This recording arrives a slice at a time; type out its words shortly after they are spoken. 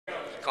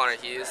Connor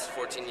Hughes,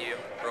 14U,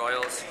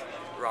 Royals,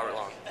 Robert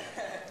Long.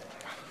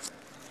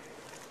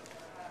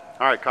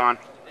 All right, Con.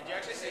 Did you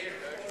actually say your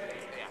coach?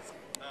 Yeah.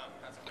 Oh,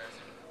 that's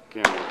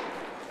embarrassing. Again,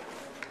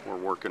 we're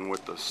working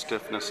with the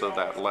stiffness of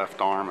that left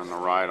arm and the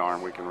right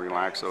arm. We can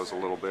relax those a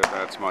little bit.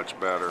 That's much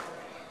better.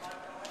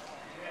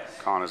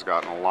 Con has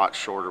gotten a lot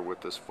shorter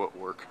with this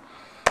footwork.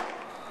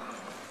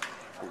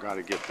 We've got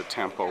to get the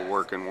tempo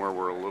working where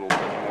we're a little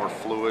bit more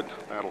fluid.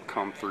 That'll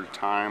come through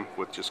time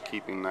with just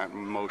keeping that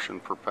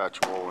motion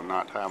perpetual and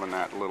not having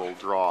that little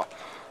draw.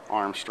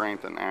 Arm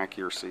strength and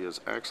accuracy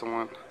is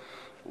excellent.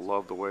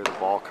 Love the way the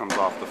ball comes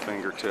off the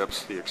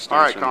fingertips. The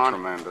extension,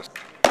 tremendous.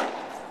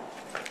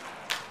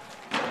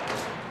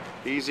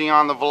 Easy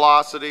on the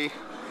velocity.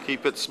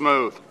 Keep it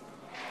smooth.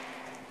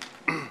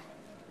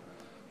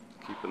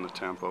 Keeping the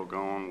tempo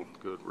going with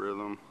good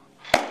rhythm.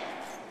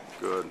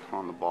 Good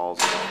on the balls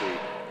and feet.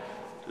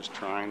 Just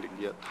trying to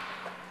get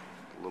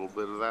a little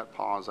bit of that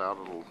pause out.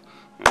 It'll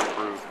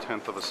improve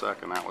 1/10 of a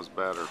second. That was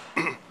better.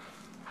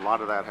 A lot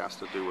of that has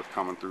to do with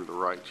coming through the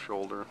right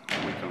shoulder.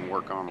 We can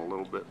work on a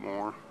little bit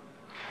more.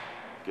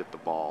 Get the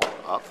ball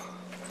up.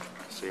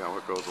 See how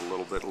it goes a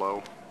little bit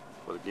low.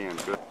 But again,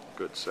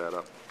 good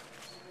setup.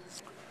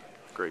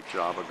 Great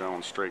job of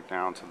going straight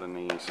down to the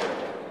knees.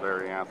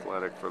 Very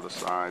athletic for the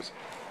size.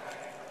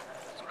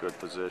 It's a good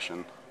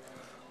position.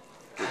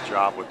 Good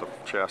job with the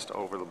chest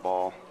over the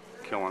ball.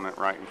 Killing it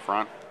right in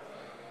front.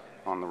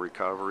 On the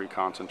recovery,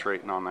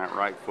 concentrating on that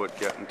right foot,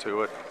 getting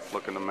to it.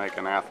 Looking to make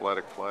an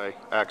athletic play.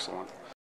 Excellent.